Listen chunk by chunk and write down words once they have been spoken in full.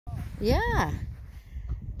Yeah.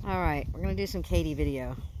 All right, we're gonna do some Katie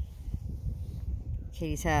video.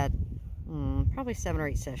 Katie's had probably 7 or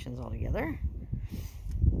 8 sessions altogether.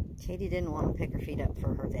 Katie didn't want to pick her feet up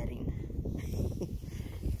for her vetting.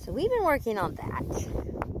 So we've been working on that.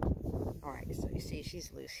 All right, so you see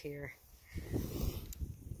she's loose here.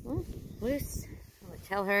 Loose. I'm gonna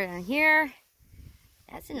tell her down here.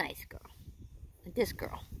 That's a nice girl. Like this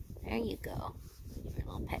girl. There you go. Give her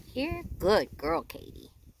a little pet here. Good girl,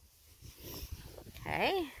 Katie.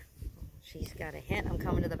 Okay. She's got a hint. I'm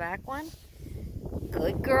coming to the back one.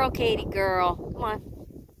 Good girl, Katie girl. Come on.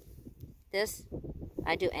 This.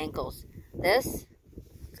 I do ankles. This.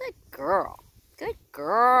 Good girl. Good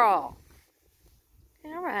girl.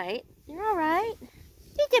 You're all right. You're all right.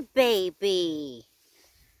 You're a baby.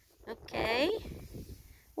 Okay.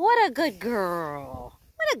 What a good girl.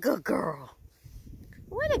 What a good girl.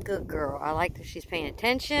 What a good girl. I like that she's paying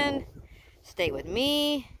attention. Stay with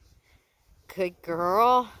me. Good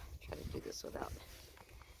girl. Try to do this without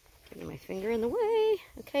getting my finger in the way.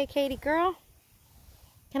 Okay, Katie girl.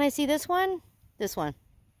 Can I see this one? This one.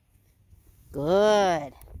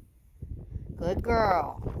 Good. Good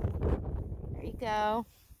girl. There you go.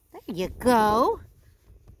 There you go.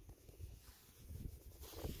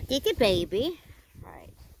 Take it, baby. All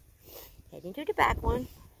right. Heading to the back one.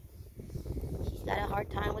 She's got a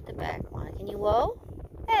hard time with the back one. Can you whoa?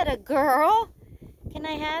 Atta girl. Can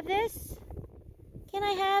I have this? Can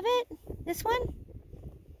I have it? This one?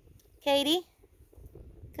 Katie?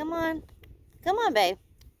 Come on. Come on, babe.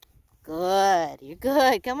 Good. You're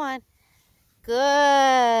good. Come on.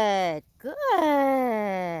 Good.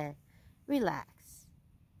 Good. Relax.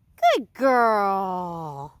 Good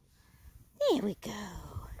girl. There we go.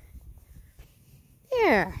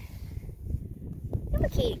 There. Come on,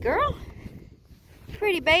 Katie girl.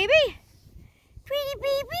 Pretty baby. Pretty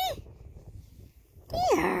baby.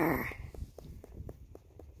 There.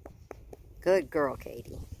 Good girl,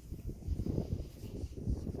 Katie.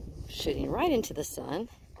 Shooting right into the sun.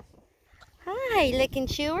 Hi, lick and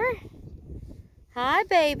chewer. Hi,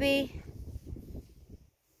 baby.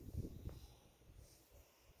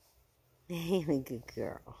 Good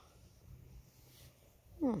girl.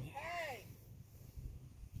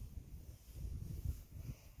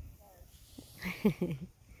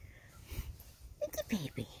 It's a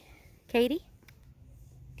baby. Katie?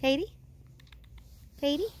 Katie?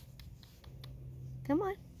 Katie? Come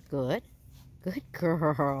on. Good. Good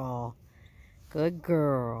girl. Good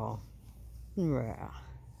girl. Yeah.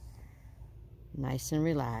 Nice and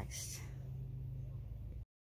relaxed.